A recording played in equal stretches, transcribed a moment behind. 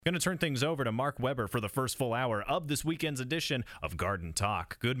Going to turn things over to Mark Weber for the first full hour of this weekend's edition of Garden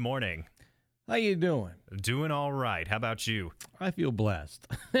Talk. Good morning. How you doing? Doing all right. How about you? I feel blessed.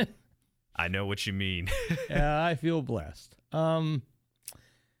 I know what you mean. Yeah, I feel blessed. Nobody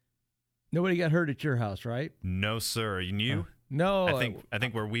got hurt at your house, right? No, sir. You? No. I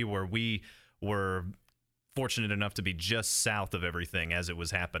think where we were fortunate enough to be just south of everything as it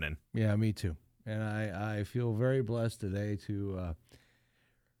was happening. Yeah, me too. And I feel very blessed today to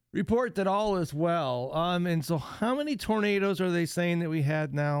report that all is well. And so how many tornadoes are they saying that we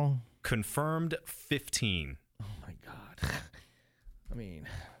had now? Confirmed 15. Oh, my God. I mean,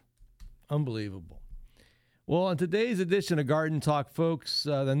 unbelievable. Well, on today's edition of Garden Talk, folks,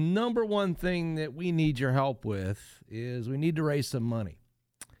 the number one thing that we need your help with is we need to raise some money.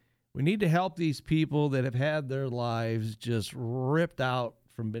 We need to help these people that have had their lives just ripped out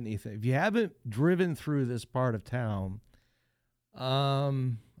from beneath it. If you haven't driven through this part of town,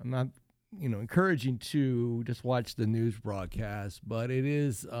 I'm not, encouraging to just watch the news broadcast, but it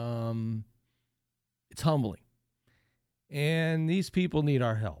is, it's humbling. And these people need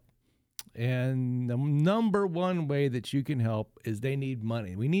our help. And the number one way that you can help is they need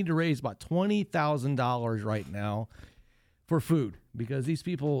money. We need to raise about $20,000 right now for food because these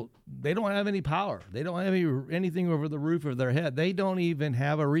people, they don't have any power. They don't have anything over the roof of their head. They don't even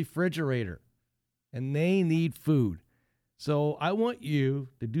have a refrigerator, and they need food. So I want you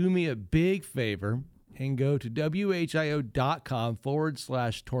to do me a big favor and go to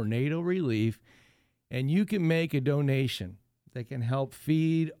WHIO.com/tornado relief, and you can make a donation that can help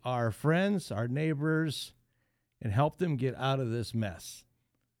feed our friends, our neighbors, and help them get out of this mess.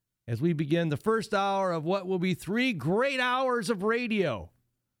 As we begin the first hour of what will be 3 great hours of radio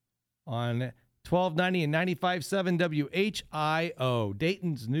on 1290 and 95.7 WHIO,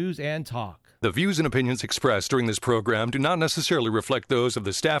 Dayton's News and Talk. The views and opinions expressed during this program do not necessarily reflect those of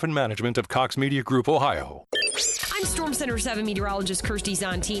the staff and management of Cox Media Group, Ohio. I'm Storm Center 7 meteorologist Kirsty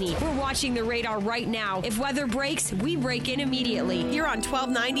Zontini. We're watching the radar right now. If weather breaks, we break in immediately. You're on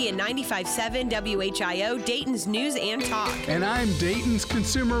 1290 and 95.7 WHIO, Dayton's News and Talk. And I'm Dayton's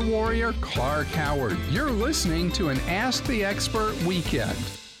consumer warrior, Clark Howard. You're listening to an Ask the Expert weekend.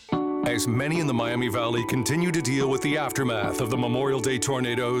 As many in the Miami Valley continue to deal with the aftermath of the Memorial Day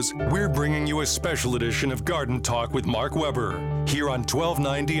tornadoes, we're bringing you a special edition of Garden Talk with Mark Weber here on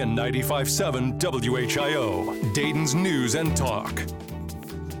 1290 and 95.7 WHIO, Dayton's News and Talk.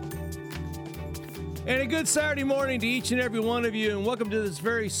 And a good Saturday morning to each and every one of you, and welcome to this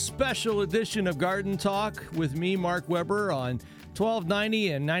very special edition of Garden Talk with me, Mark Weber, on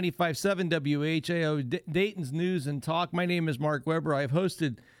 1290 and 95.7 WHIO, Dayton's News and Talk. My name is Mark Weber. I've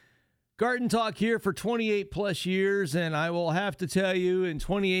hosted Garden Talk here for 28 plus years, and I will have to tell you, in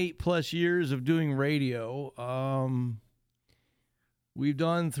 28 plus years of doing radio, we've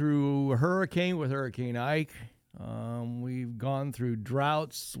gone through a hurricane with Hurricane Ike. We've gone through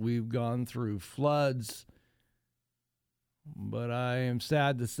droughts. We've gone through floods. But I am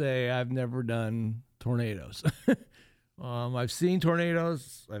sad to say I've never done tornadoes. I've seen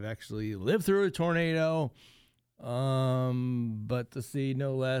tornadoes. I've actually lived through a tornado. But to see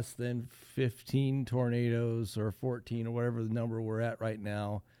no less than 15 tornadoes or 14 or whatever the number we're at right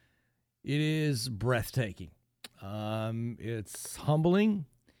now, it is breathtaking. It's humbling.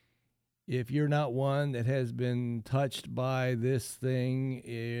 If you're not one that has been touched by this thing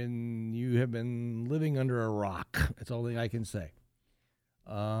and you have been living under a rock, that's all I can say.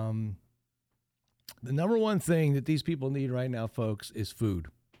 The number one thing that these people need right now, folks, is food.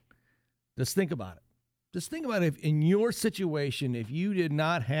 Just think about it. Just think about if in your situation, if you did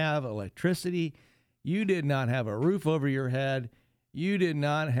not have electricity, you did not have a roof over your head, you'd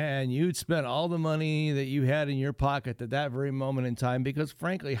spent all the money that you had in your pocket at that very moment in time, because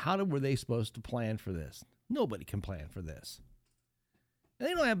frankly, how were they supposed to plan for this? Nobody can plan for this. And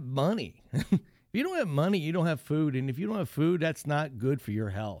they don't have money. If you don't have money, you don't have food. And if you don't have food, that's not good for your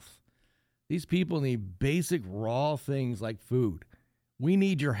health. These people need basic raw things like food. We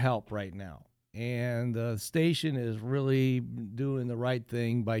need your help right now. And the station is really doing the right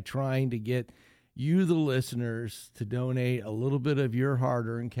thing by trying to get you, the listeners, to donate a little bit of your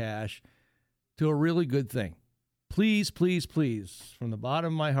hard-earned cash to a really good thing. Please, please, please, from the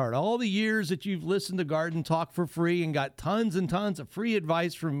bottom of my heart, all the years that you've listened to Garden Talk for free and got tons and tons of free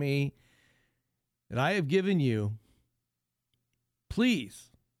advice from me that I have given you,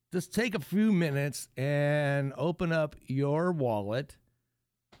 please just take a few minutes and open up your wallet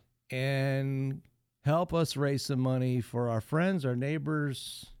and help us raise some money for our friends, our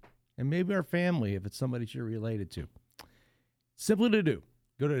neighbors, and maybe our family if it's somebody you're related to. Simple to do.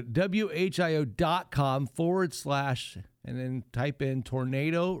 Go to WHIO.com / and then type in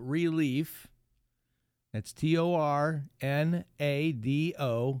tornado relief. That's TORNADO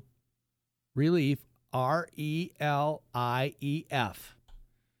relief, RELIEF.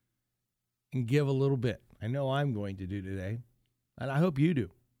 And give a little bit. I know I'm going to do today, and I hope you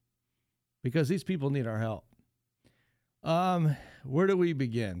do, because these people need our help. Where do we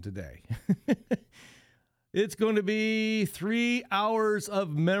begin today? It's going to be 3 hours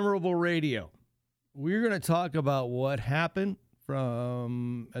of memorable radio. We're going to talk about what happened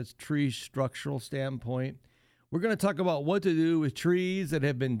from a tree structural standpoint. We're going to talk about what to do with trees that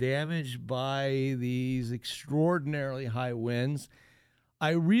have been damaged by these extraordinarily high winds. I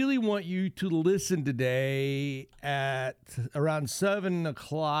really want you to listen today at around 7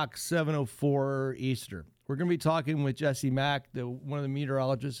 o'clock, 7:04 Eastern. We're going to be talking with Jesse Mack, one of the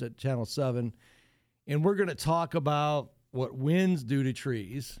meteorologists at Channel 7, and we're going to talk about what winds do to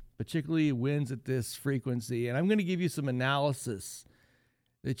trees, particularly winds at this frequency. And I'm going to give you some analysis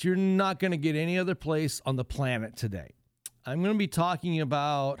that you're not going to get any other place on the planet today. I'm going to be talking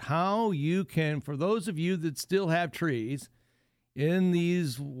about how you can, for those of you that still have trees in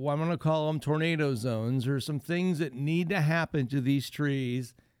these, what I'm going to call them tornado zones, or some things that need to happen to these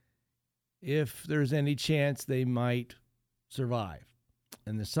trees if there's any chance they might survive.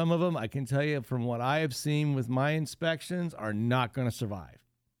 And some of them, I can tell you from what I have seen with my inspections, are not going to survive.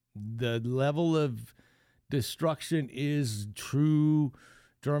 The level of destruction is true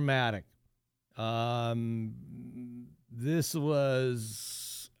dramatic. This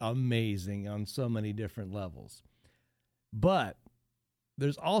was amazing on so many different levels. But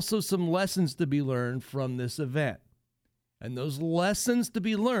there's also some lessons to be learned from this event. And those lessons to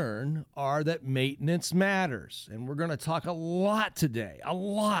be learned are that maintenance matters. And we're going to talk a lot today,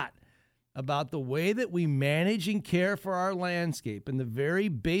 about the way that we manage and care for our landscape, and the very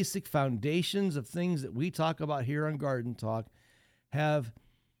basic foundations of things that we talk about here on Garden Talk are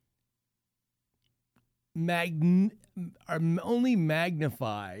only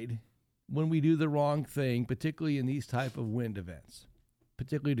magnified when we do the wrong thing, particularly in these type of wind events,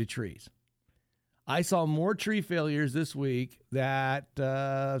 particularly to trees. I saw more tree failures this week that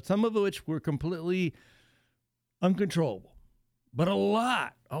some of which were completely uncontrollable. But a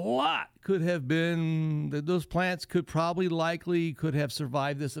lot could have been, those plants could have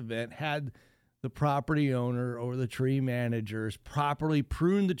survived this event had the property owner or the tree managers properly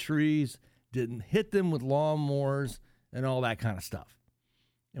pruned the trees, didn't hit them with lawnmowers and all that kind of stuff.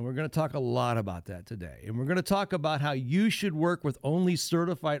 And we're going to talk a lot about that today. And we're going to talk about how you should work with only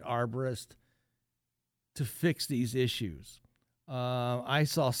certified arborists to fix these issues. I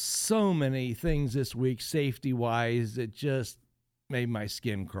saw so many things this week, safety-wise, that just made my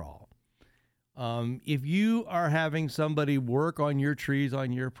skin crawl. If you are having somebody work on your trees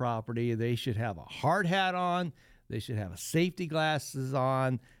on your property, they should have a hard hat on. They should have safety glasses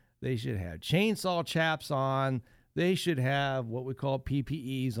on. They should have chainsaw chaps on. They should have what we call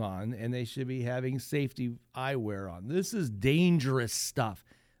PPEs on, and they should be having safety eyewear on. This is dangerous stuff.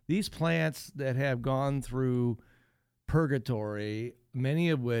 These plants that have gone through purgatory, many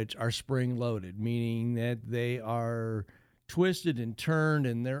of which are spring-loaded, meaning that they are twisted and turned,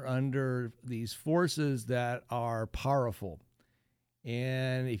 and they're under these forces that are powerful.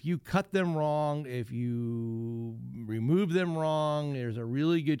 And if you cut them wrong, if you remove them wrong, there's a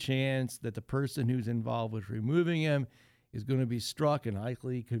really good chance that the person who's involved with removing them is going to be struck, and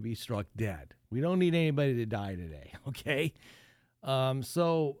likely could be struck dead. We don't need anybody to die today, okay?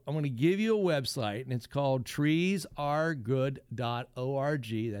 So I'm going to give you a website, and it's called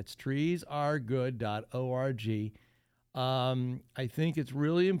treesaregood.org. That's treesaregood.org. I think it's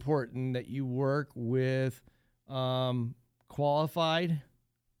really important that you work with qualified,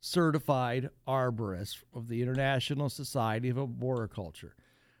 certified arborists of the International Society of Arboriculture.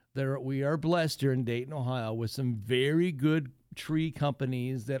 We are blessed here in Dayton, Ohio, with some very good tree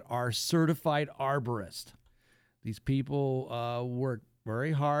companies that are certified arborists. These people work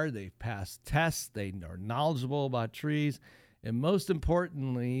very hard. They've passed tests. They are knowledgeable about trees. And most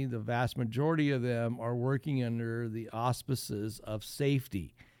importantly, the vast majority of them are working under the auspices of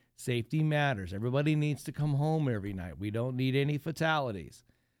safety. Safety matters. Everybody needs to come home every night. We don't need any fatalities.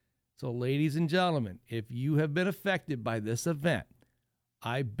 So, ladies and gentlemen, if you have been affected by this event,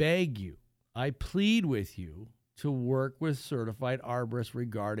 I beg you, I plead with you to work with certified arborists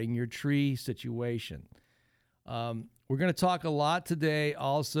regarding your tree situation. We're going to talk a lot today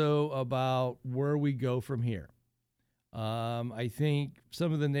also about where we go from here. I think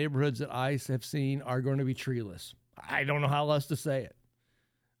some of the neighborhoods that I have seen are going to be treeless. I don't know how else to say it.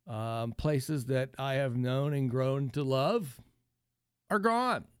 Places that I have known and grown to love are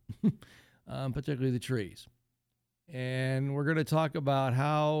gone, particularly the trees. And we're going to talk about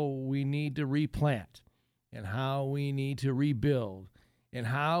how we need to replant and how we need to rebuild and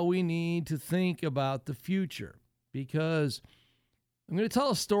how we need to think about the future. Because I'm going to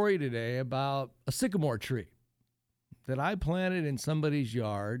tell a story today about a sycamore tree that I planted in somebody's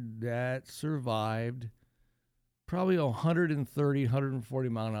yard that survived probably 130, 140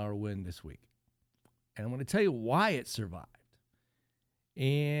 mile an hour wind this week. And I'm going to tell you why it survived.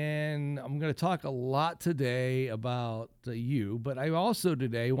 And I'm going to talk a lot today about you, but I also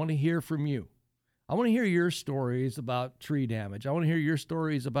today want to hear from you. I want to hear your stories about tree damage. I want to hear your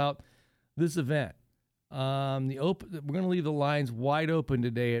stories about this event. We're going to leave the lines wide open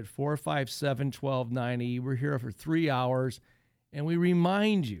today at 457-1290. We're here for 3 hours, and we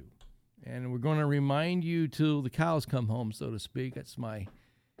remind you, and we're going to remind you till the cows come home, so to speak. That's my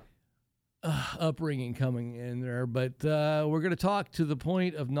upbringing coming in there. But we're going to talk to the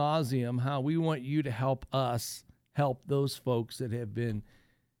point of nauseam how we want you to help us help those folks that have been,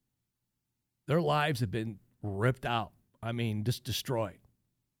 their lives have been ripped out. I mean, just destroyed.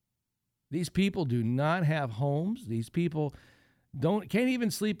 These people do not have homes. These people can't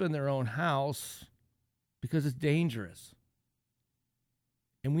even sleep in their own house because it's dangerous.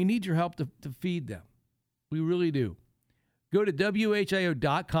 And we need your help to feed them. We really do. Go to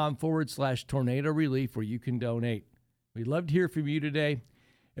WHIO.com/tornado relief where you can donate. We'd love to hear from you today.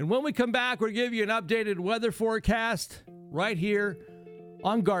 And when we come back, we'll give you an updated weather forecast right here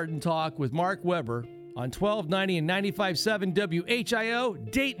on Garden Talk with Mark Weber on 1290 and 95.7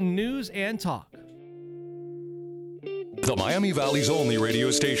 WHIO, Dayton News and Talk. The Miami Valley's only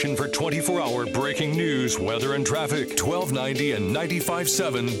radio station for 24-hour breaking news, weather, and traffic. 1290 and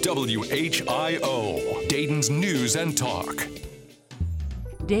 95.7 WHIO, Dayton's News and Talk.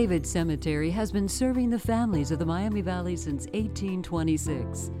 David Cemetery has been serving the families of the Miami Valley since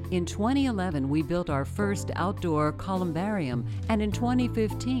 1826. In 2011, we built our first outdoor columbarium, and in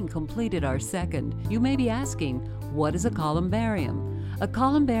 2015 completed our second. You may be asking, what is a columbarium? A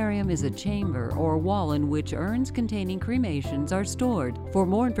columbarium is a chamber or wall in which urns containing cremations are stored. For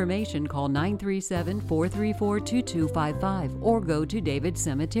more information, call 937-434-2255 or go to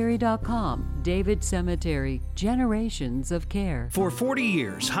davidcemetery.com. David Cemetery, generations of care. For 40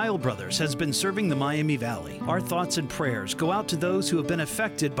 years, Heil Brothers has been serving the Miami Valley. Our thoughts and prayers go out to those who have been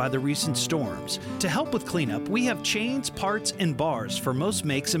affected by the recent storms. To help with cleanup, we have chains, parts, and bars for most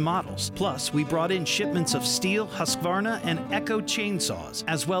makes and models. Plus, we brought in shipments of Stihl, Husqvarna, and Echo chainsaws,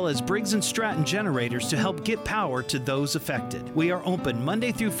 as well as Briggs & Stratton generators to help get power to those affected. We are open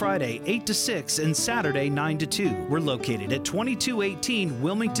Monday through Friday, 8 to 6, and Saturday, 9 to 2. We're located at 2218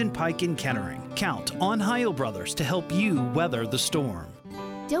 Wilmington Pike in Kettering. Count on Heil Brothers to help you weather the storm.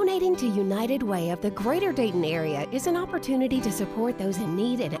 Donating to United Way of the Greater Dayton area is an opportunity to support those in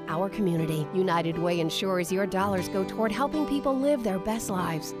need in our community. United Way ensures your dollars go toward helping people live their best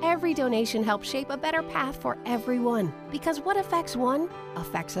lives. Every donation helps shape a better path for everyone, because what affects one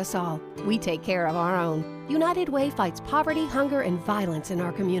affects us all. We take care of our own. United Way fights poverty, hunger, and violence in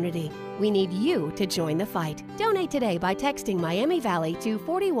our community. We need you to join the fight. Donate today by texting Miami Valley to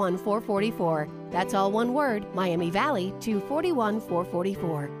 41444. That's all one word, Miami Valley to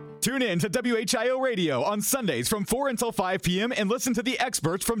 41444. Tune in to WHIO Radio on Sundays from 4 until 5 p.m. and listen to the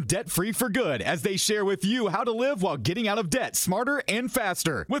experts from Debt Free for Good as they share with you how to live while getting out of debt smarter and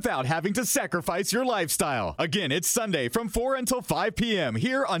faster without having to sacrifice your lifestyle. Again, it's Sunday from 4 until 5 p.m.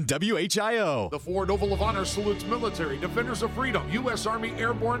 here on WHIO. The Ford Oval of Honor salutes military defenders of freedom. U.S. Army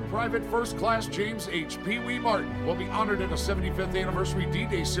Airborne Private First Class James H. Pee Wee Martin will be honored at a 75th anniversary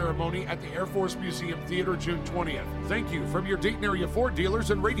D-Day ceremony at the Air Force Museum Theater June 20th. Thank you from your Dayton area Ford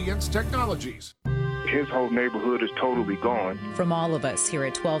dealers and Radiance Technologies. His whole neighborhood is totally gone. From all of us here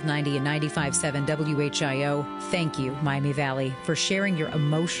at 1290 and 95.7 WHIO, thank you, Miami Valley, for sharing your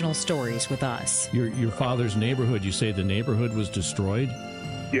emotional stories with us. Your father's neighborhood, you say the neighborhood was destroyed?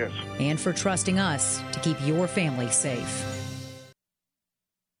 Yes. And for trusting us to keep your family safe.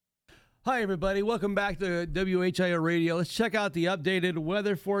 Hi, everybody. Welcome back to WHIO Radio. Let's check out the updated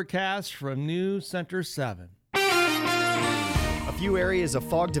weather forecast from News Center 7. A few areas of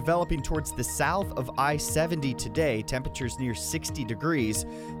fog developing towards the south of I-70 today. Temperatures near 60 degrees.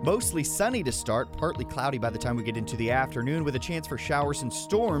 Mostly sunny to start, partly cloudy by the time we get into the afternoon with a chance for showers and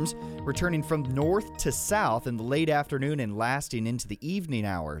storms returning from north to south in the late afternoon and lasting into the evening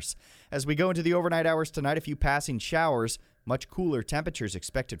hours. As we go into the overnight hours tonight, a few passing showers. Much cooler temperatures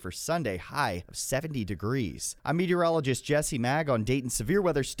expected for Sunday, high of 70 degrees. I'm meteorologist Jesse Mag on Dayton Severe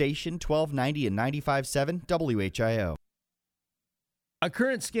Weather Station 1290 and 95.7 WHIO. A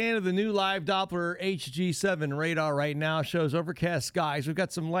current scan of the new live Doppler HG7 radar right now shows overcast skies. We've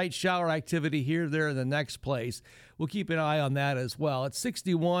got some light shower activity here, there, in the next place. We'll keep an eye on that as well. It's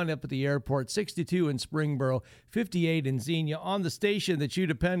 61 up at the airport, 62 in Springboro, 58 in Xenia. On the station that you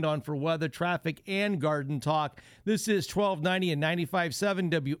depend on for weather, traffic, and garden talk, this is 1290 and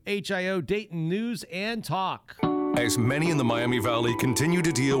 95.7 WHIO Dayton News and Talk. As many in the Miami Valley continue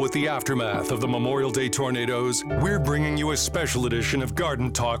to deal with the aftermath of the Memorial Day tornadoes, we're bringing you a special edition of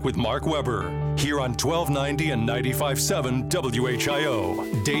Garden Talk with Mark Weber here on 1290 and 95.7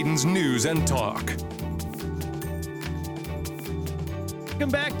 WHIO, Dayton's News and Talk. Welcome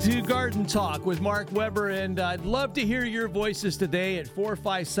back to Garden Talk with Mark Weber, and I'd love to hear your voices today at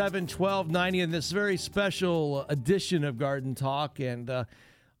 457-1290 in this very special edition of Garden Talk. And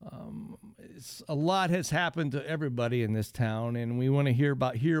a lot has happened to everybody in this town, and we want to hear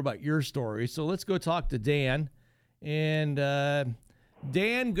about your story. So let's go talk to Dan. And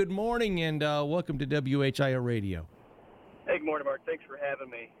Dan, good morning, and welcome to WHIO Radio. Hey, good morning, Mark. Thanks for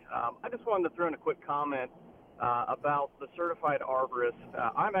having me. I just wanted to throw in a quick comment about the certified arborist.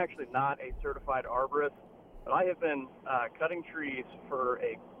 I'm actually not a certified arborist, but I have been cutting trees for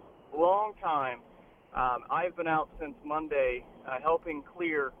a long time. I've been out since Monday helping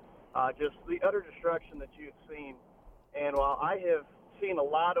clear just the utter destruction that you've seen. And while I have seen a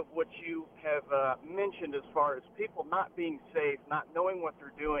lot of what you have mentioned as far as people not being safe, not knowing what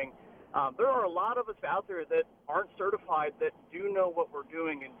they're doing, there are a lot of us out there that aren't certified that do know what we're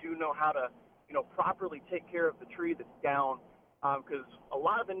doing and do know how to, properly take care of the tree that's down. Because a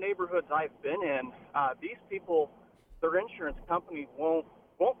lot of the neighborhoods I've been in, these people, their insurance company won't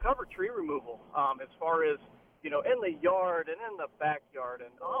cover tree removal as far as, in the yard and in the backyard,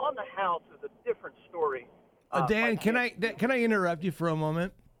 and on the house is a different story. Dan, can I interrupt you for a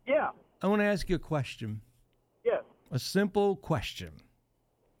moment? Yeah. I want to ask you a question. Yes. A simple question.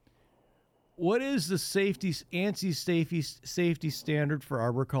 What is the ANSI safety standard for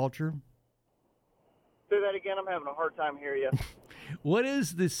arboriculture? Say that again. I'm having a hard time hearing you. What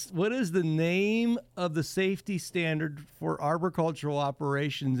is the name of the safety standard for arboricultural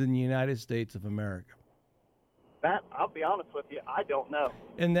operations in the United States of America? That, I'll be honest with you, I don't know.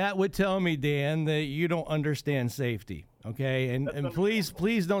 And that would tell me, Dan, that you don't understand safety, okay? And please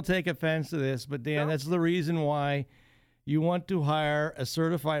don't take offense to this, but Dan, that's the reason why you want to hire a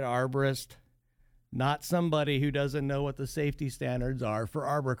certified arborist, not somebody who doesn't know what the safety standards are for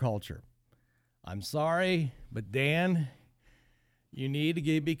arboriculture. I'm sorry, but Dan, you need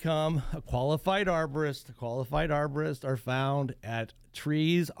to become a qualified arborist. Qualified arborists are found at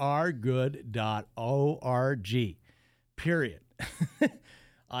treesaregood.org. Period.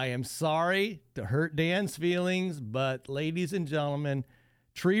 I am sorry to hurt Dan's feelings, but ladies and gentlemen,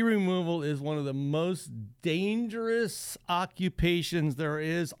 tree removal is one of the most dangerous occupations there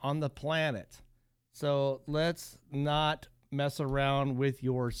is on the planet. So let's not mess around with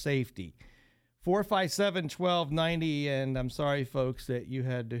your safety. 457-1290, and I'm sorry, folks, that you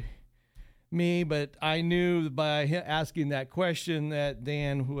had to me, but I knew by asking that question that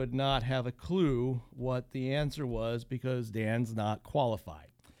Dan would not have a clue what the answer was because Dan's not qualified.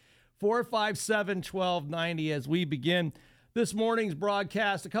 457-1290 as we begin this morning's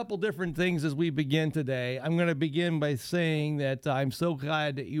broadcast. A couple different things as we begin today. I'm going to begin by saying that I'm so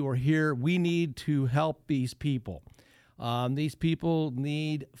glad that you are here. We need to help these people. These people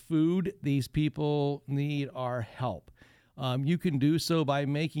need food. These people need our help. You can do so by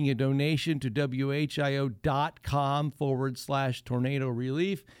making a donation to WHIO.com/tornado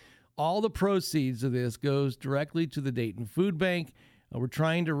relief. All the proceeds of this goes directly to the Dayton Food Bank. We're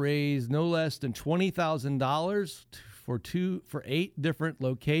trying to raise no less than $20,000 for 8 different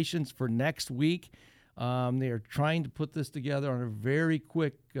locations for next week. They are trying to put this together on a very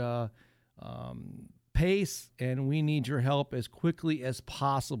quick pace, and we need your help as quickly as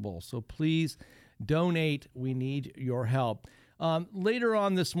possible. So please donate. We need your help. Later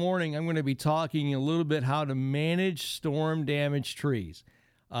on this morning, I'm going to be talking a little bit how to manage storm-damaged trees.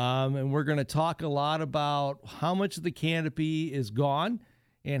 And we're going to talk a lot about how much of the canopy is gone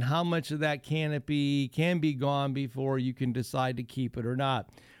and how much of that canopy can be gone before you can decide to keep it or not.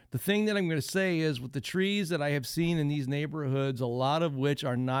 The thing that I'm going to say is with the trees that I have seen in these neighborhoods, a lot of which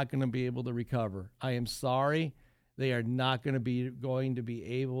are not going to be able to recover. I am sorry. They are not going to be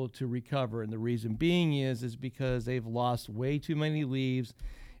able to recover. And the reason being is because they've lost way too many leaves,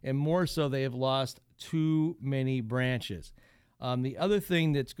 and more so they have lost too many branches. The other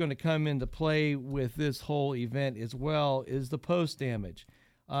thing that's going to come into play with this whole event as well is the post damage.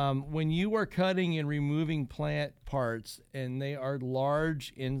 When you are cutting and removing plant parts and they are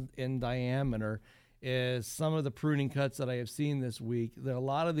large in diameter, is some of the pruning cuts that I have seen this week, that a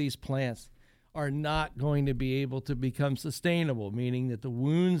lot of these plants are not going to be able to become sustainable, meaning that the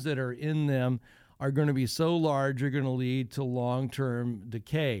wounds that are in them are going to be so large, are going to lead to long-term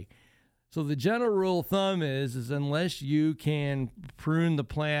decay. So the general rule of thumb is unless you can prune the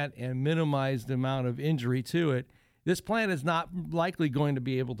plant and minimize the amount of injury to it, this plant is not likely going to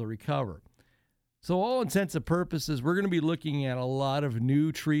be able to recover. So all intents and purposes, we're going to be looking at a lot of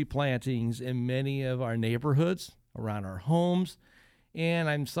new tree plantings in many of our neighborhoods, around our homes. And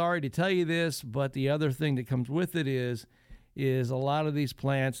I'm sorry to tell you this, but the other thing that comes with it is a lot of these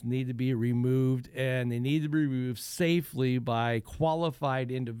plants need to be removed, and they need to be removed safely by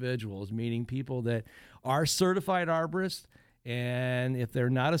qualified individuals, meaning people that are certified arborists. And if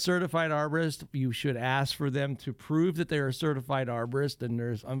they're not a certified arborist, you should ask for them to prove that they're a certified arborist. And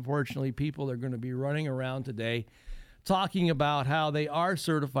there's unfortunately people that are going to be running around today talking about how they are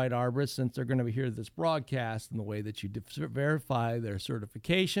certified arborists, since they're going to hear this broadcast. And the way that you verify their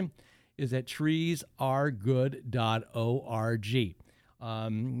certification is at treesaregood.org.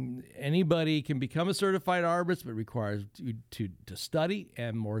 Anybody can become a certified arborist, but it requires you to study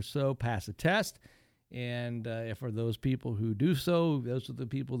and more so pass a test. And for those people who do so, those are the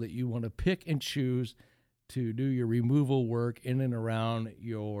people that you want to pick and choose to do your removal work in and around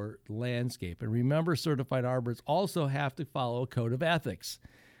your landscape. And remember, certified arborists also have to follow a code of ethics.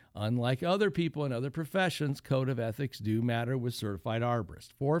 Unlike other people in other professions, code of ethics do matter with certified arborists.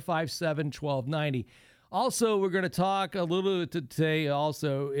 457-1290. Also, we're going to talk a little today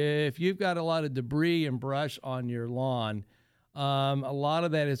also, if you've got a lot of debris and brush on your lawn, a lot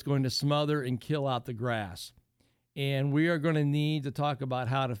of that is going to smother and kill out the grass. And we are going to need to talk about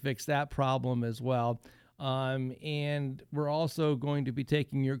how to fix that problem as well. And we're also going to be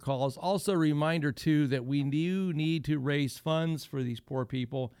taking your calls. Also, a reminder, too, that we do need to raise funds for these poor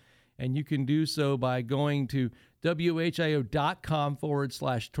people. And you can do so by going to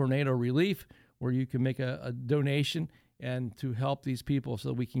WHIO.com/tornado relief, where you can make a donation and to help these people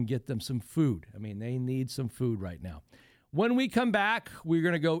so we can get them some food. I mean, they need some food right now. When we come back, we're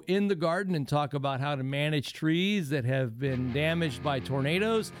going to go in the garden and talk about how to manage trees that have been damaged by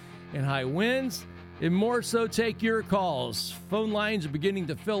tornadoes and high winds. And more so, take your calls. Phone lines are beginning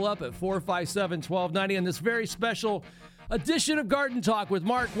to fill up at 457-1290 on this very special edition of Garden Talk with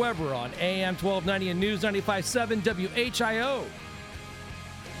Mark Weber on AM 1290 and News 95.7 WHIO.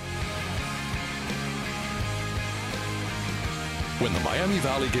 When the Miami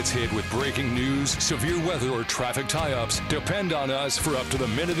Valley gets hit with breaking news, severe weather, or traffic tie-ups, depend on us for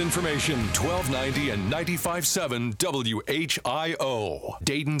up-to-the-minute information. 1290 and 95.7 WHIO.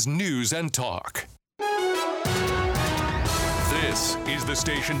 Dayton's News and Talk. This is the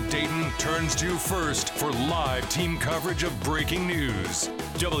station Dayton turns to first for live team coverage of breaking news.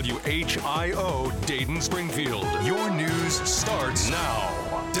 WHIO Dayton Springfield. Your news starts now.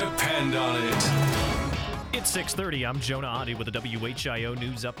 Depend on it. It's 6:30. I'm Jonah Adi with a WHIO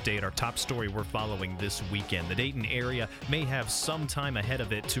News Update. Our top story we're following this weekend. The Dayton area may have some time ahead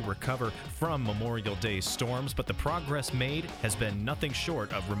of it to recover from Memorial Day storms, but the progress made has been nothing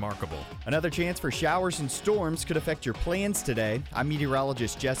short of remarkable. Another chance for showers and storms could affect your plans today. I'm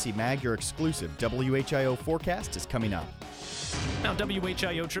meteorologist Jesse Mag. Your exclusive WHIO forecast is coming up. Now,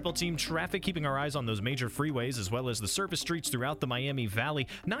 WHIO Triple Team Traffic, keeping our eyes on those major freeways as well as the service streets throughout the Miami Valley.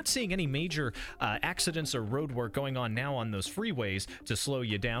 Not seeing any major accidents or road work going on now on those freeways to slow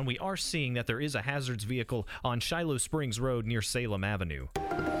you down. We are seeing that there is a hazards vehicle on Shiloh Springs Road near Salem Avenue.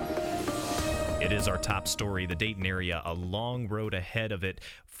 It is our top story. The Dayton area, a long road ahead of it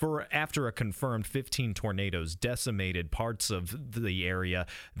after a confirmed 15 tornadoes decimated parts of the area.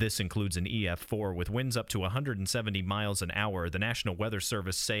 This includes an EF4 with winds up to 170 miles an hour. The National Weather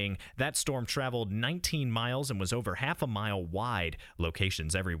Service saying that storm traveled 19 miles and was over half a mile wide.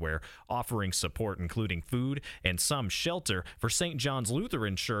 Locations everywhere offering support, including food and some shelter. For St. John's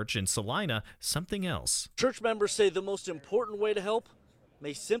Lutheran Church in Salina, something else. Church members say the most important way to help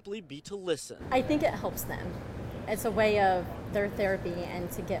may simply be to listen. I think it helps them. It's a way of their therapy and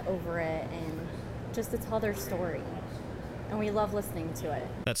to get over it and just to tell their story. And we love listening to it.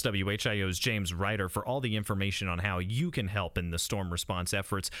 That's WHIO's James Ryder. For all the information on how you can help in the storm response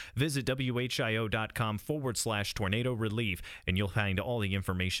efforts, visit WHIO.com/tornado relief, and you'll find all the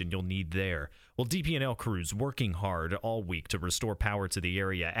information you'll need there. Well, Well, DP&L crews working hard all week to restore power to the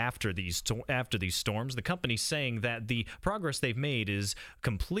area after these storms. The company's saying that the progress they've made is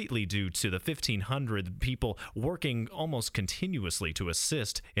completely due to the 1,500 people working almost continuously to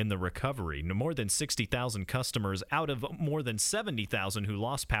assist in the recovery. More than 60,000 customers out of more than 70,000 who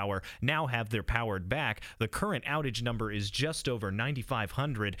lost power now have their power back. The current outage number is just over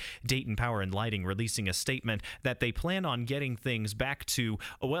 9,500. Dayton Power and Lighting releasing a statement that they plan on getting things back to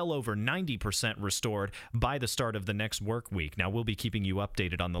well over 90% restored by the start of the next work week. Now, we'll be keeping you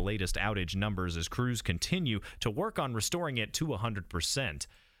updated on the latest outage numbers as crews continue to work on restoring it to 100%.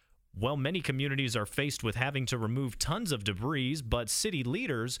 Well, many communities are faced with having to remove tons of debris, but city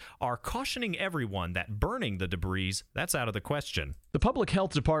leaders are cautioning everyone that burning the debris, that's out of the question. The Public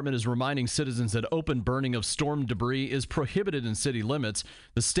Health Department is reminding citizens that open burning of storm debris is prohibited in city limits.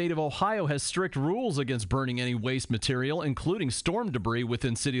 The state of Ohio has strict rules against burning any waste material, including storm debris,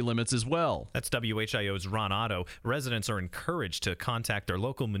 within city limits as well. That's WHIO's Ron Otto. Residents are encouraged to contact their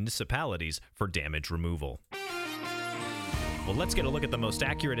local municipalities for damage removal. Well, let's get a look at the most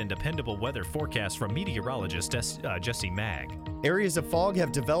accurate and dependable weather forecast from meteorologist Jesse Mag. Areas of fog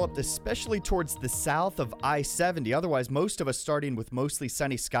have developed, especially towards the south of I-70. Otherwise, most of us starting with mostly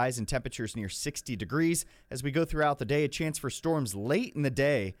sunny skies and temperatures near 60 degrees. As we go throughout the day, a chance for storms late in the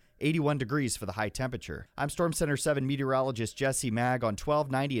day. 81 degrees for the high temperature. I'm Storm Center 7 meteorologist Jesse Mag on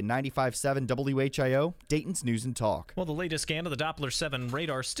 1290 and 95.7 WHIO, Dayton's News and Talk. Well, the latest scan of the Doppler 7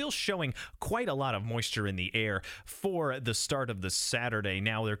 radar still showing quite a lot of moisture in the air for the start of the Saturday.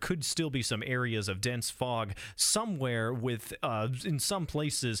 Now, there could still be some areas of dense fog somewhere in some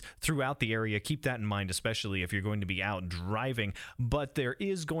places throughout the area. Keep that in mind, especially if you're going to be out driving. But there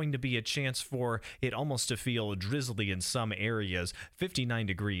is going to be a chance for it almost to feel drizzly in some areas. 59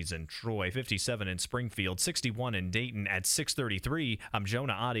 degrees in Troy, 57 in Springfield, 61 in Dayton at 6:33. I'm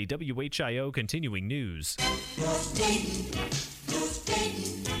Jonah Adi, WHIO Continuing News. North Dayton,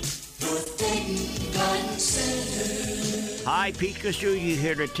 Garden Center. Hi, Pete Kasugi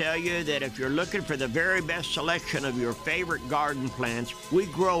here to tell you that if you're looking for the very best selection of your favorite garden plants, we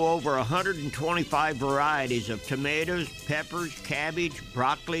grow over 125 varieties of tomatoes, peppers, cabbage,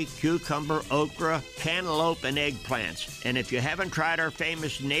 broccoli, cucumber, okra, cantaloupe, and eggplants. And if you haven't tried our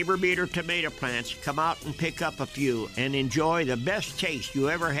famous Neighbor Beater tomato plants, come out and pick up a few and enjoy the best taste you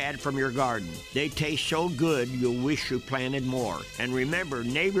ever had from your garden. They taste so good you'll wish you planted more. And remember,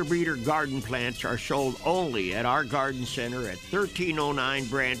 Neighbor Beater garden plants are sold only at our garden center at 1309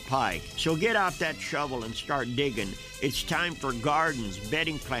 Brant Pike. So get out that shovel and start digging. It's time for gardens,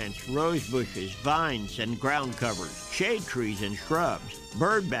 bedding plants, rose bushes, vines, and ground covers, shade trees and shrubs,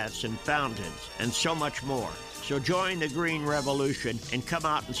 bird baths and fountains, and so much more. So join the green revolution and come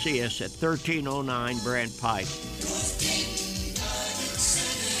out and see us at 1309 Brant Pike.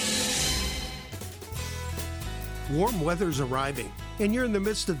 Warm weather's arriving, and you're in the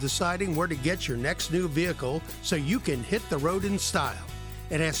midst of deciding where to get your next new vehicle so you can hit the road in style.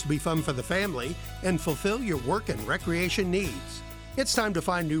 It has to be fun for the family and fulfill your work and recreation needs. It's time to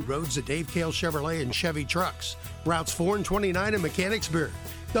find new roads at Dave Cale Chevrolet and Chevy Trucks, routes 4 and 29 in Mechanicsburg,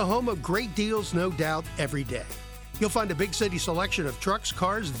 the home of great deals, no doubt, every day. You'll find a big city selection of trucks,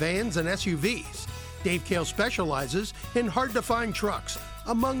 cars, vans, and SUVs. Dave Cale specializes in hard-to-find trucks,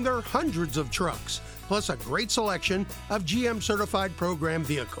 among their hundreds of trucks, plus a great selection of GM-certified program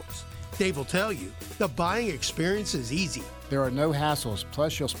vehicles. Dave will tell you, the buying experience is easy. There are no hassles,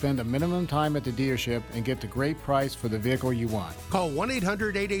 plus you'll spend a minimum time at the dealership and get the great price for the vehicle you want. Call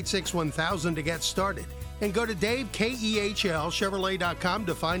 1-800-886-1000 to get started and go to DaveKehlChevrolet.com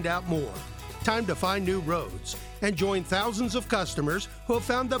to find out more. Time to find new roads and join thousands of customers who have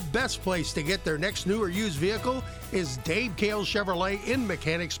found the best place to get their next new or used vehicle is Dave Cale Chevrolet in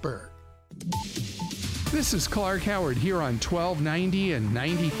Mechanicsburg. This is Clark Howard here on 1290 and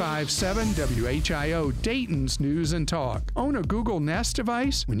 95.7 WHIO, Dayton's News and Talk. Own a Google Nest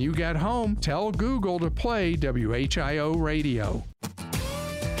device? When you get home, tell Google to play WHIO Radio.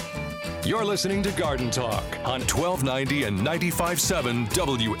 You're listening to Garden Talk on 1290 and 95.7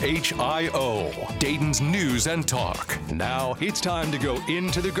 WHIO, Dayton's News and Talk. Now it's time to go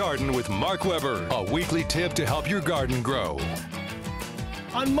into the garden with Mark Weber, a weekly tip to help your garden grow.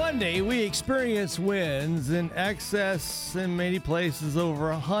 On Monday, we experienced winds in excess in many places over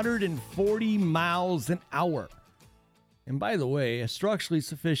 140 miles an hour. And by the way, a structurally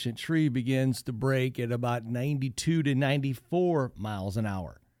sufficient tree begins to break at about 92 to 94 miles an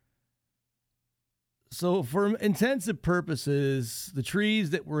hour. So for intensive purposes, the trees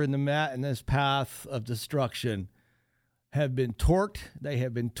that were in this path of destruction have been torqued, they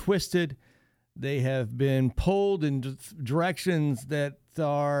have been twisted, they have been pulled in directions that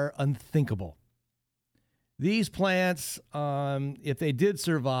are unthinkable. These plants, if they did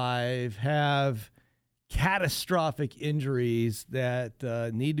survive, have catastrophic injuries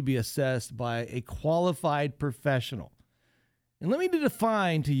that need to be assessed by a qualified professional. And let me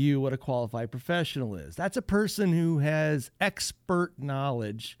define to you what a qualified professional is. That's a person who has expert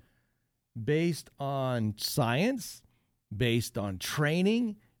knowledge based on science, based on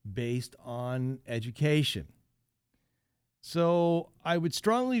training, based on education. So I would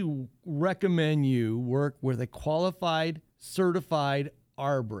strongly recommend you work with a qualified, certified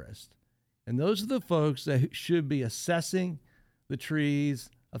arborist. And those are the folks that should be assessing the trees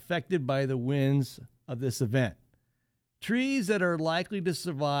affected by the winds of this event. Trees that are likely to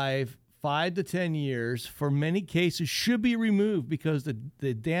survive 5 to 10 years, for many cases, should be removed because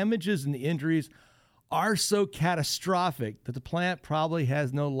the damages and the injuries are so catastrophic that the plant probably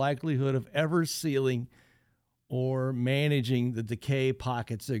has no likelihood of ever sealing or managing the decay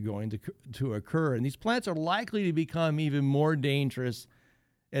pockets that are going to occur. And these plants are likely to become even more dangerous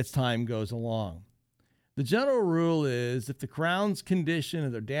as time goes along. The general rule is if the crown's condition or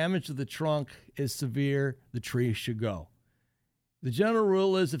the damage to the trunk is severe, the tree should go. The general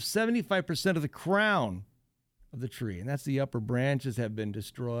rule is if 75% of the crown of the tree, and that's the upper branches, have been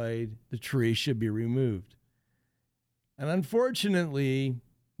destroyed, the tree should be removed. And unfortunately,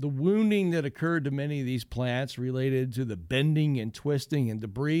 the wounding that occurred to many of these plants related to the bending and twisting and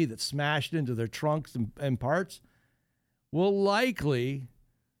debris that smashed into their trunks and parts will likely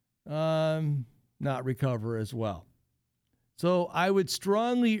not recover as well. So I would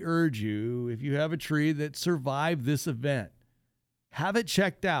strongly urge you, if you have a tree that survived this event, have it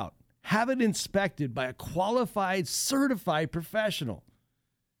checked out. Have it inspected by a qualified, certified professional.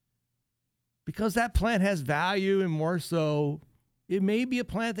 Because that plant has value, and more so, it may be a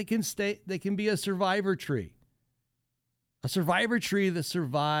plant that can be a survivor tree. A survivor tree that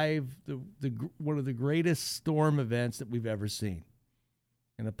survived one of the greatest storm events that we've ever seen.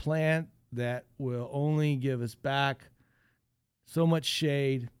 And a plant that will only give us back so much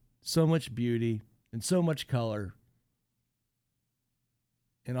shade, so much beauty, and so much color.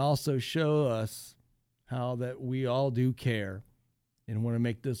 And also show us how that we all do care and want to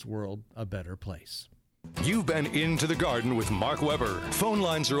make this world a better place. You've been Into the Garden with Mark Weber. Phone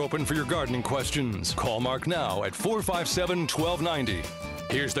lines are open for your gardening questions. Call Mark now at 457-1290.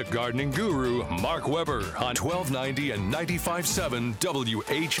 Here's the gardening guru, Mark Weber, on 1290 and 95.7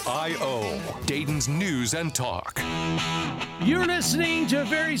 WHIO, Dayton's News and Talk. You're listening to a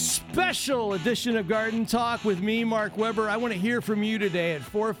very special edition of Garden Talk with me, Mark Weber. I want to hear from you today at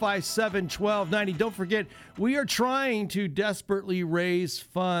 457-1290. Don't forget, we are trying to desperately raise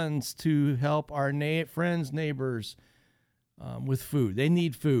funds to help our friends, neighbors with food. They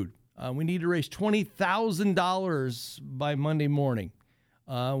need food. We need to raise $20,000 by Monday morning.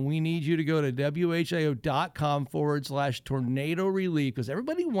 We need you to go to WHIO.com/tornado relief because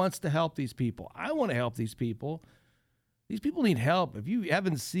everybody wants to help these people. I want to help these people. These people need help. If you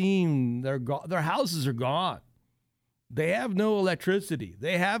haven't seen, their houses are gone. They have no electricity.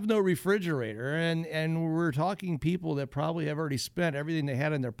 They have no refrigerator. And we're talking people that probably have already spent everything they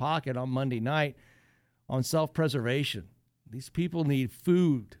had in their pocket on Monday night on self-preservation. These people need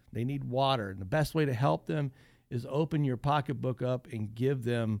food. They need water. And the best way to help them is open your pocketbook up and give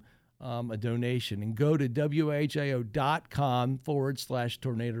them a donation. And go to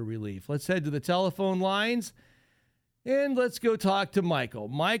WHIO.com/tornado relief. Let's head to the telephone lines. And let's go talk to Michael.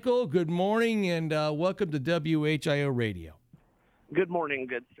 Michael, good morning, and welcome to WHIO Radio. Good morning,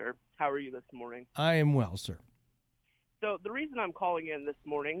 good sir. How are you this morning? I am well, sir. So the reason I'm calling in this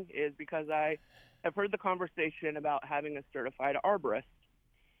morning is because I have heard the conversation about having a certified arborist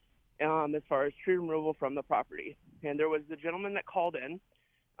as far as tree removal from the property. And there was the gentleman that called in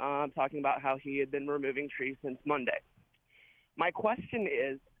talking about how he had been removing trees since Monday. My question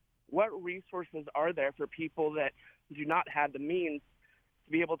is, what resources are there for people that do not have the means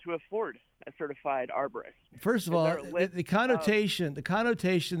to be able to afford a certified arborist? First of all, the connotation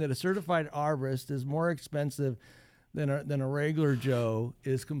that a certified arborist is more expensive than a regular Joe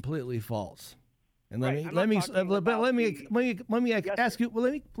is completely false. And let me ask you.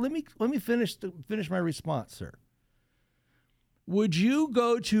 Well, let me finish my response, sir. Would you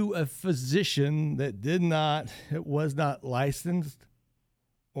go to a physician that was not licensed,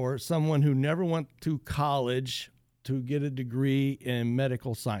 or someone who never went to college to get a degree in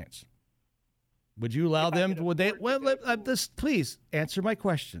medical science? Would you allow them? Please answer my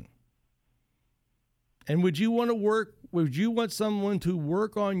question. And would you want someone to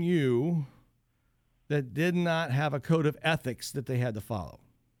work on you that did not have a code of ethics that they had to follow?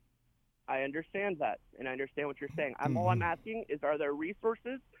 I understand that, and I understand what you're saying. All I'm asking is, are there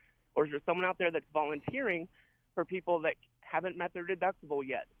resources Or is there someone out there that's volunteering for people that haven't met their deductible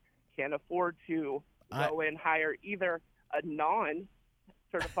yet, can't afford to go and hire either a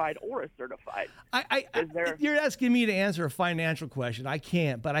non-certified or a certified? You're asking me to answer a financial question. I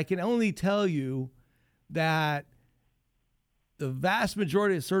can't, but I can only tell you that the vast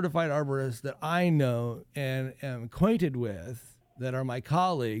majority of certified arborists that I know and am acquainted with that are my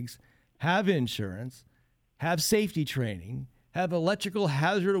colleagues have insurance, have safety training, have electrical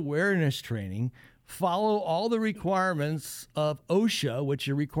hazard awareness training, follow all the requirements of OSHA, which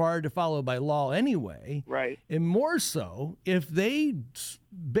you're required to follow by law anyway. Right. And more so, if they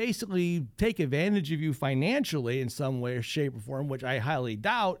basically take advantage of you financially in some way, shape, or form, which I highly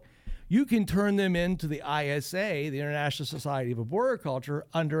doubt, you can turn them into the ISA, the International Society of Arboriculture,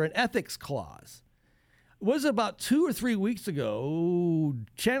 under an ethics clause. It was about 2 or 3 weeks ago,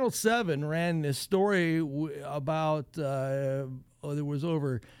 Channel 7 ran this story about there was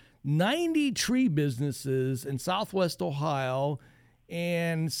over 90 tree businesses in Southwest Ohio,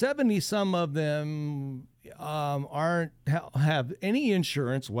 and 70 some of them have any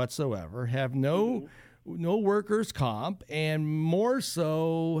insurance whatsoever, have no workers' comp, and more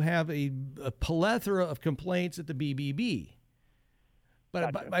so have a plethora of complaints at the BBB.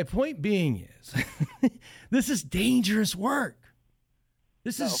 But my point being is, this is dangerous work.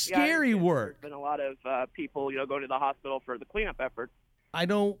 This is scary work. There's been a lot of people, going to the hospital for the cleanup efforts. I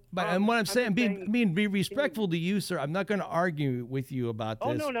don't, but and what I'm saying, be respectful to you, sir. I'm not going to argue with you about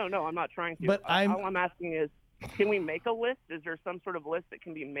this. Oh, no, I'm not trying to. But all I'm asking is, can we make a list? Is there some sort of list that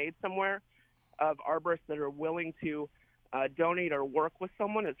can be made somewhere of arborists that are willing to donate or work with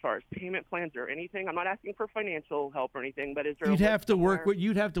someone as far as payment plans or anything? I'm not asking for financial help or anything, but is there? You'd have to work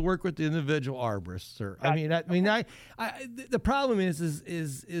with the individual arborist, sir. Gotcha. The problem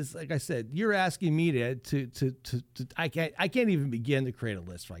is like I said, you're asking me to I can't even begin to create a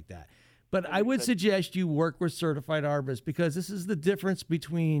list like that. But I would suggest you work with certified arborists, because this is the difference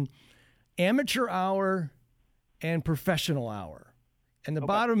between amateur hour and professional hour. And the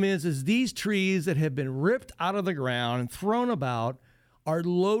bottom is these trees that have been ripped out of the ground and thrown about are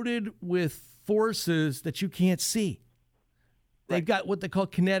loaded with forces that you can't see. They've got what they call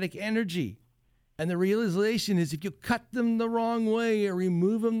kinetic energy. And the realization is, if you cut them the wrong way or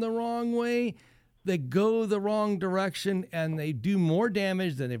remove them the wrong way, they go the wrong direction and they do more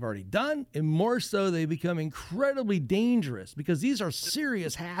damage than they've already done. And more so, they become incredibly dangerous, because these are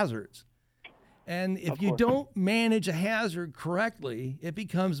serious hazards. And if you don't manage a hazard correctly, it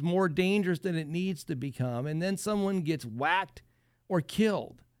becomes more dangerous than it needs to become. And then someone gets whacked or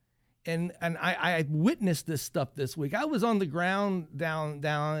killed. And I witnessed this stuff this week. I was on the ground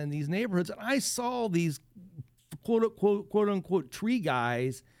down in these neighborhoods, and I saw these quote unquote tree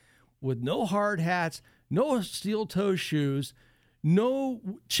guys with no hard hats, no steel toe shoes, no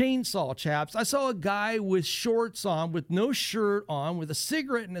chainsaw chaps. I saw a guy with shorts on, with no shirt on, with a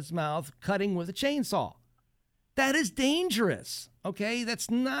cigarette in his mouth, cutting with a chainsaw. That is dangerous, okay?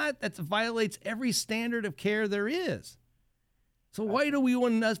 That violates every standard of care there is. So why do we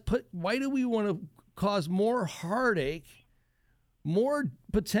want to cause more heartache, more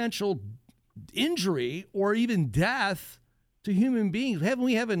potential injury, or even death to human beings? Haven't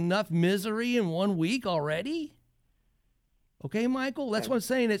we have enough misery in 1 week already? Okay, Michael, that's what I'm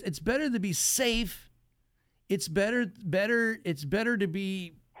saying. It's better to be safe. It's better to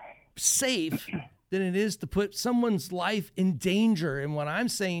be safe than it is to put someone's life in danger. And what I'm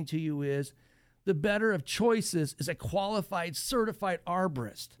saying to you is, the better of choices is a qualified, certified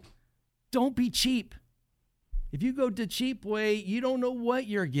arborist. Don't be cheap. If you go the cheap way, you don't know what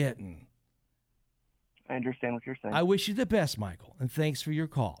you're getting. I understand what you're saying. I wish you the best, Michael, and thanks for your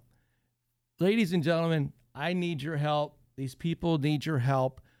call. Ladies and gentlemen, I need your help. These people need your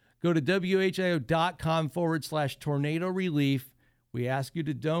help. Go to WHIO.com/tornado relief. We ask you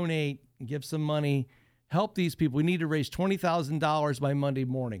to donate and give some money. Help these people. We need to raise $20,000 by Monday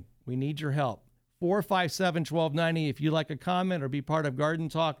morning. We need your help. 457-1290. If you'd like a comment or be part of Garden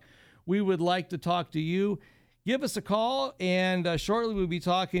Talk, we would like to talk to you. Give us a call, and shortly we'll be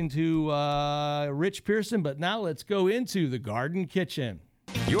talking to Rich Pearson. But now let's go into the Garden Kitchen.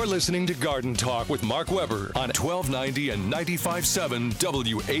 You're listening to Garden Talk with Mark Weber on 1290 and 95.7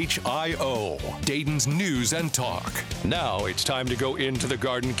 WHIO, Dayton's News and Talk. Now it's time to go into the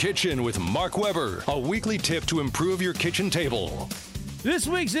Garden Kitchen with Mark Weber, a weekly tip to improve your kitchen table. This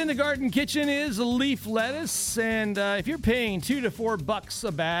week's In the Garden Kitchen is leaf lettuce, and if you're paying $2 to $4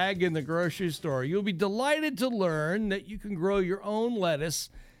 a bag in the grocery store, you'll be delighted to learn that you can grow your own lettuce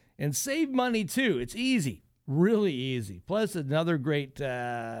and save money too. It's easy. Really easy. Plus, another great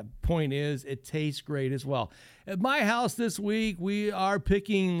point is it tastes great as well. At my house this week, we are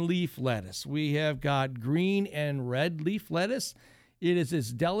picking leaf lettuce. We have got green and red leaf lettuce. It is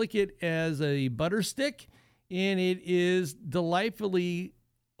as delicate as a butter stick, and it is delightfully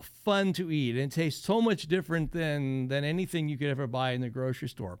fun to eat. And it tastes so much different than anything you could ever buy in the grocery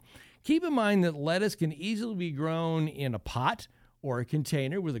store. Keep in mind that lettuce can easily be grown in a pot or a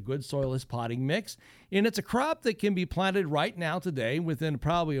container with a good soilless potting mix. And it's a crop that can be planted right now today. Within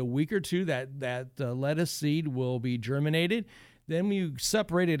probably a week or two, that lettuce seed will be germinated. Then you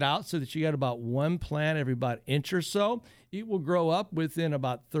separate it out so that you got about one plant every about an inch or so. It will grow up within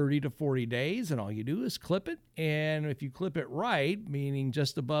about 30 to 40 days, and all you do is clip it. And if you clip it right, meaning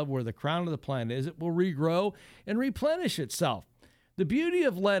just above where the crown of the plant is, it will regrow and replenish itself. The beauty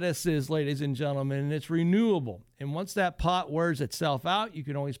of lettuce is, ladies and gentlemen, it's renewable. And once that pot wears itself out, you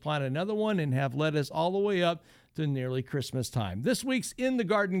can always plant another one and have lettuce all the way up to nearly Christmas time. This week's In the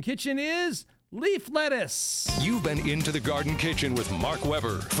Garden Kitchen is leaf lettuce. You've been Into the Garden Kitchen with Mark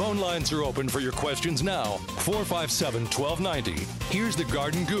Weber. Phone lines are open for your questions now. 457-1290. Here's the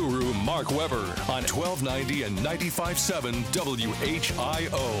garden guru, Mark Weber, on 1290 and 95.7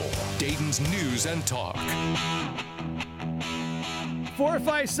 WHIO. Dayton's News and Talk.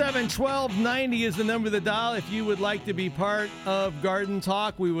 457-1290 is the number to dial if you would like to be part of Garden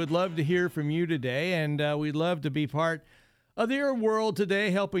Talk. We would love to hear from you today, and we'd love to be part of your world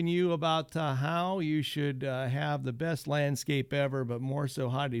today, helping you about how you should have the best landscape ever, but more so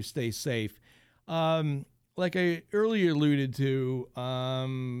how do you stay safe. Like I earlier alluded to,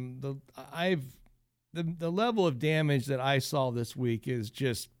 the level of damage that I saw this week is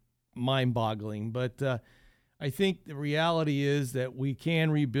just mind-boggling, but I think the reality is that we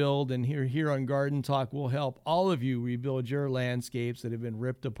can rebuild, and here on Garden Talk, we'll help all of you rebuild your landscapes that have been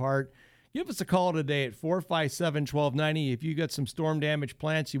ripped apart. Give us a call today at 457-1290. If you got some storm damaged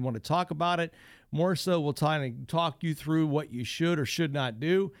plants, you want to talk about it. More so, we'll talk you through what you should or should not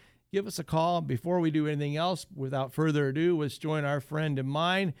do. Give us a call. Before we do anything else, without further ado, let's join our friend and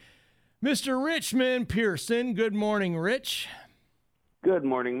mine, Mr. Richmond Pearson. Good morning, Rich. Good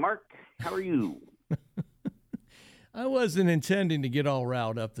morning, Mark. How are you? I wasn't intending to get all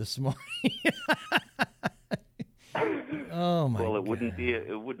riled up this morning. Oh my! Well, it wouldn't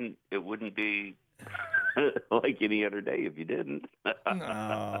be like any other day if you didn't.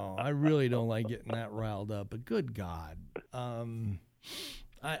 No, I really don't like getting that riled up. But good God,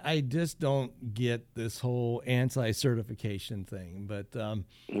 I just don't get this whole anti-certification thing. But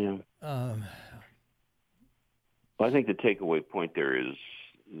yeah. Well, I think the takeaway point there is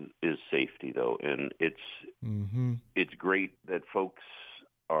safety, though, and it's great that folks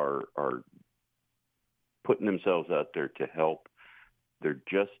are putting themselves out there to help. There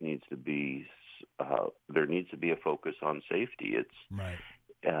just needs to be a focus on safety. It's right,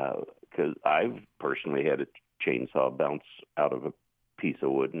 because I've personally had a chainsaw bounce out of a piece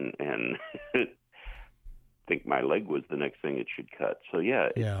of wood and think my leg was the next thing it should cut. So yeah.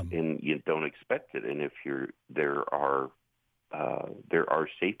 And you don't expect it. And if there are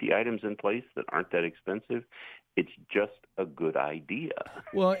safety items in place that aren't that expensive, it's just a good idea.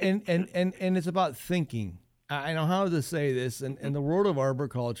 Well, and it's about thinking. I know how to say this. In the world of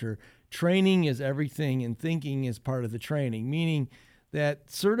arboriculture, training is everything, and thinking is part of the training, meaning that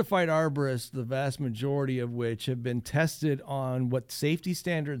certified arborists, the vast majority of which have been tested on what safety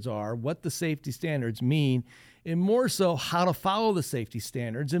standards are, what the safety standards mean, and more so how to follow the safety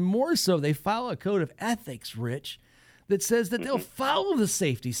standards, and more so they follow a code of ethics, Rich, that says that they'll follow the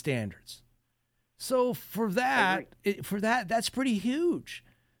safety standards. So for that, that's pretty huge.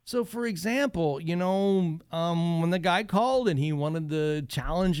 So for example, when the guy called and he wanted to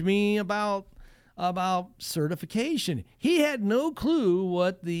challenge me about certification, he had no clue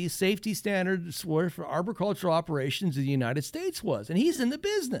what the safety standards were for arboricultural operations in the United States was, and he's in the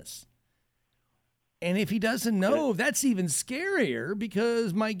business. And if he doesn't know, that's even scarier,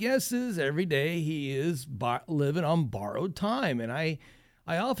 because my guess is every day he is living on borrowed time. And I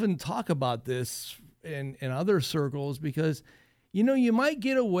often talk about this in other circles because, you might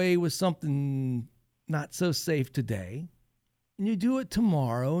get away with something not so safe today, and you do it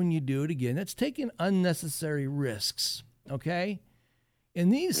tomorrow and you do it again. That's taking unnecessary risks, okay?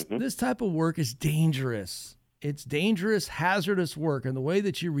 And this type of work is dangerous. It's dangerous, hazardous work. And the way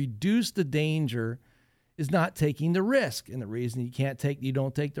that you reduce the danger is not taking the risk. And the reason you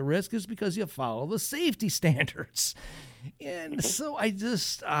don't take the risk is because you follow the safety standards. And so I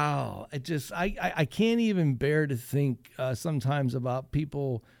can't even bear to think sometimes about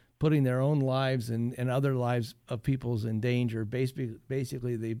people putting their own lives and other lives of people's in danger.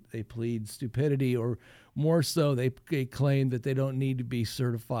 Basically, they plead stupidity or More so, they claim that they don't need to be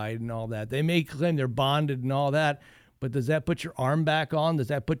certified and all that. They may claim they're bonded and all that, but does that put your arm back on? Does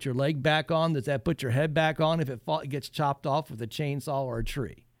that put your leg back on? Does that put your head back on if it gets chopped off with a chainsaw or a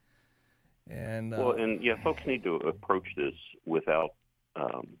tree? And folks need to approach this without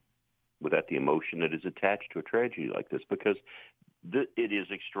the emotion that is attached to a tragedy like this, because it is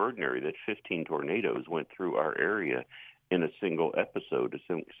extraordinary that 15 tornadoes went through our area in a single episode, a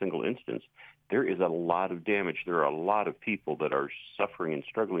single instance. There is a lot of damage. There are a lot of people that are suffering and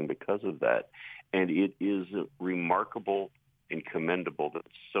struggling because of that. And it is remarkable and commendable that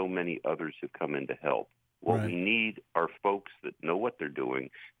so many others have come in to help. What we need are folks that know what they're doing,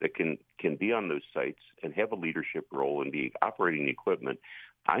 that can be on those sites and have a leadership role and be operating the equipment.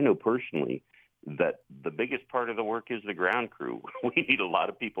 I know personally that the biggest part of the work is the ground crew. We need a lot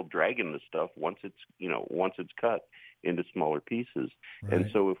of people dragging the stuff once it's cut into smaller pieces. Right. And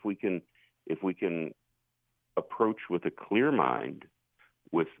so if we can approach with a clear mind,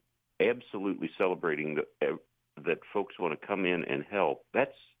 with absolutely celebrating that folks want to come in and help,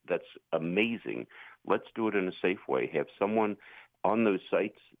 that's amazing. Let's do it in a safe way. Have someone on those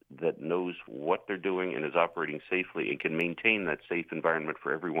sites that knows what they're doing and is operating safely and can maintain that safe environment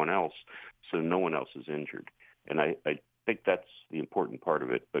for everyone else so no one else is injured. And I think that's the important part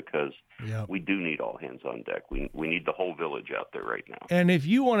of it, because we do need all hands on deck. We need the whole village out there right now. And if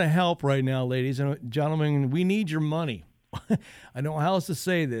you want to help right now, ladies and gentlemen, we need your money. I don't know how else to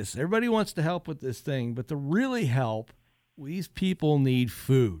say this. Everybody wants to help with this thing, but to really help, these people need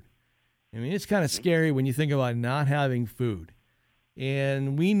food. I mean, it's kind of scary when you think about not having food.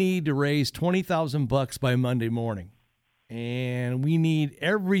 And we need to raise $20,000 by Monday morning. And we need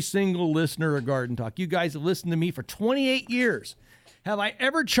every single listener of Garden Talk. You guys have listened to me for 28 years. Have I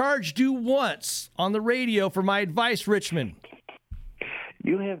ever charged you once on the radio for my advice, Richmond?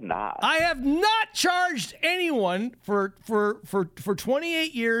 You have not. I have not charged anyone for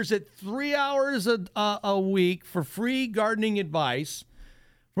 28 years at 3 hours a week for free gardening advice.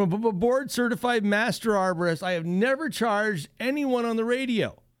 From a board-certified master arborist, I have never charged anyone on the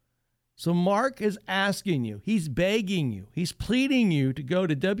radio. So Mark is asking you, he's begging you, he's pleading you to go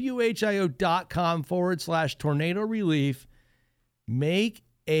to WHIO.com/tornado relief, make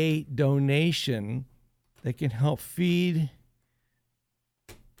a donation that can help feed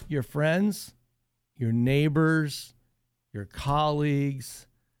your friends, your neighbors, your colleagues,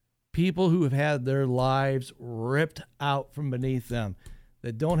 people who have had their lives ripped out from beneath them,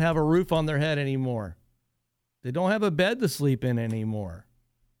 that don't have a roof on their head anymore. They don't have a bed to sleep in anymore.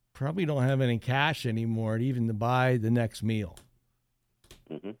 Probably don't have any cash anymore even to buy the next meal.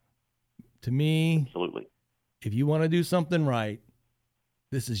 Mm-hmm. To me, absolutely. If you want to do something right,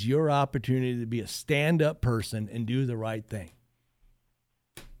 this is your opportunity to be a stand-up person and do the right thing.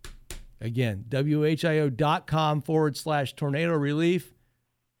 Again, WHIO.com/tornado relief.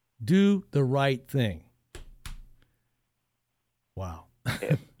 Do the right thing. Wow.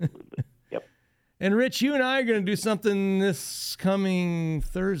 Absolutely. Yep. And Rich, you and I are going to do something this coming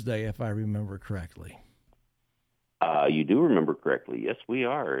Thursday, if I remember correctly. You do remember correctly. Yes, we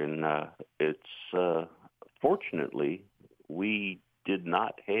are. And it's fortunately, we did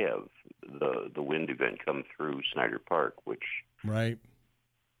not have the wind event come through Snyder Park, which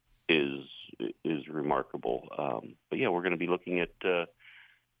is remarkable. But yeah, we're going to be looking at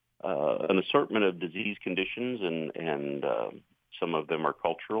an assortment of disease conditions, and some of them are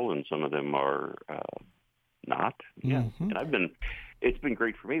cultural and some of them are not. Yeah, and it's been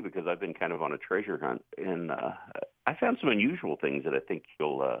great for me because I've been kind of on a treasure hunt, and I found some unusual things that I think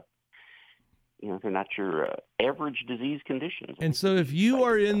you'll. They're not your average disease conditions. And so if you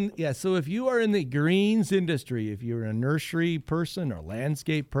are in the greens industry, if you're a nursery person or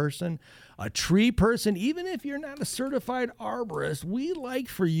landscape person, a tree person, even if you're not a certified arborist, we'd like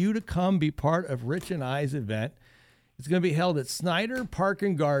for you to come be part of Rich and I's event. It's going to be held at Snyder Park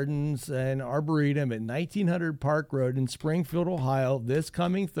and Gardens and Arboretum at 1900 Park Road in Springfield, Ohio, this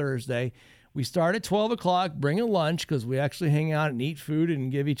coming Thursday. We start at 12 o'clock, bring a lunch because we actually hang out and eat food and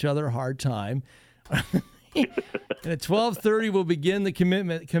give each other a hard time. And at 12:30, we'll begin the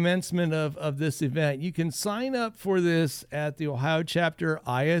commencement of this event. You can sign up for this at the Ohio Chapter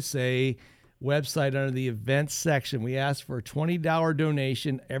ISA website under the events section. We ask for a $20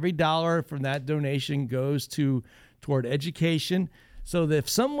 donation. Every dollar from that donation goes toward education. So that if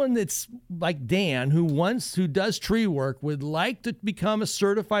someone that's like Dan, who does tree work, would like to become a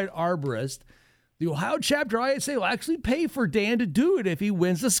certified arborist, the Ohio Chapter ISA will actually pay for Dan to do it if he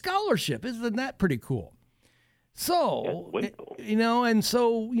wins a scholarship. Isn't that pretty cool? So, we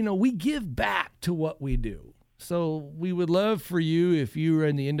give back to what we do. So we would love for you, if you are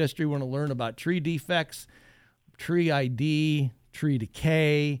in the industry, want to learn about tree defects, tree ID, tree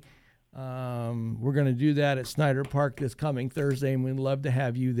decay. We're going to do that at Snyder Park this coming Thursday, and we'd love to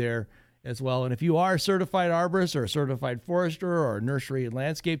have you there as well. And if you are a certified arborist or a certified forester or a nursery and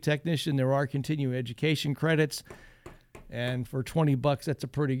landscape technician, there are continuing education credits. And for $20, that's a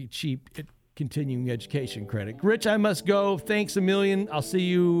pretty cheap continuing education credit. Rich, I must go. Thanks a million. I'll see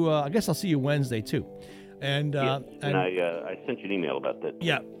you. I guess I'll see you Wednesday too. And I sent you an email about that.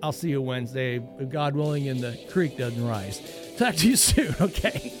 Yeah, I'll see you Wednesday, God willing, and the creek doesn't rise. Talk to you soon.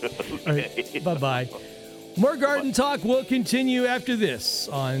 Okay. Okay. All right, bye-bye. More garden talk will continue after this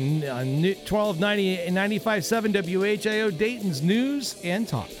on 1290 and 95.7 WHIO, Dayton's News and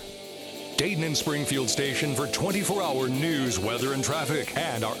Talk. Dayton and Springfield station for 24-hour news, weather, and traffic,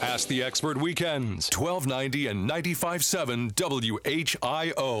 and our Ask the Expert weekends. 1290 and 95.7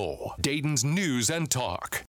 WHIO, Dayton's News and Talk.